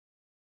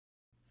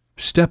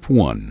Step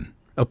 1.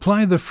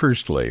 Apply the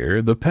first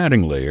layer, the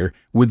padding layer,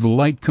 with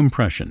light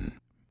compression.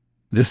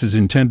 This is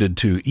intended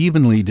to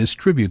evenly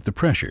distribute the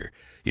pressure,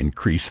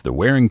 increase the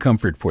wearing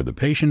comfort for the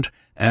patient,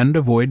 and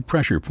avoid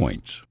pressure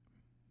points.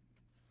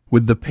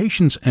 With the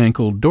patient's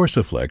ankle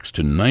dorsiflex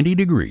to 90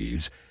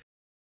 degrees,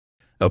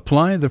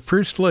 apply the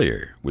first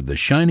layer with the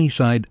shiny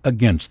side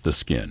against the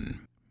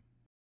skin.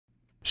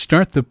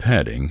 Start the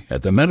padding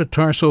at the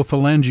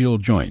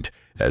metatarsophalangeal joint,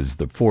 as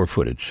the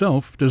forefoot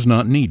itself does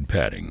not need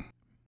padding.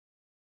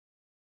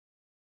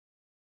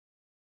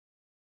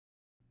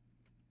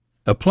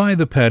 Apply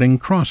the padding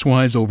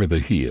crosswise over the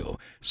heel,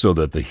 so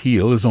that the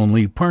heel is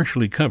only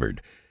partially covered,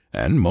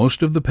 and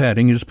most of the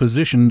padding is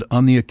positioned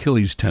on the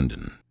Achilles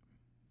tendon.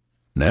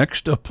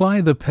 Next, apply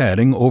the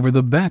padding over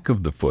the back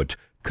of the foot,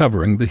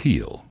 covering the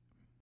heel.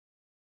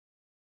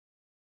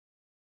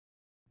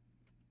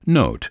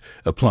 Note: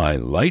 apply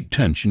light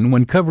tension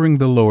when covering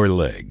the lower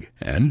leg,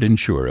 and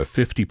ensure a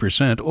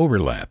 50%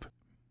 overlap.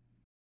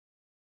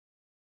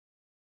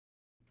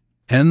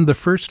 End the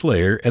first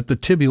layer at the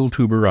tibial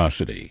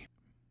tuberosity.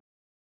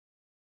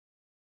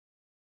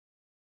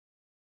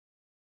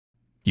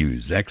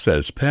 Use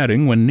excess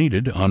padding when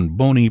needed on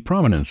bony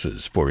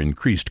prominences for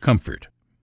increased comfort.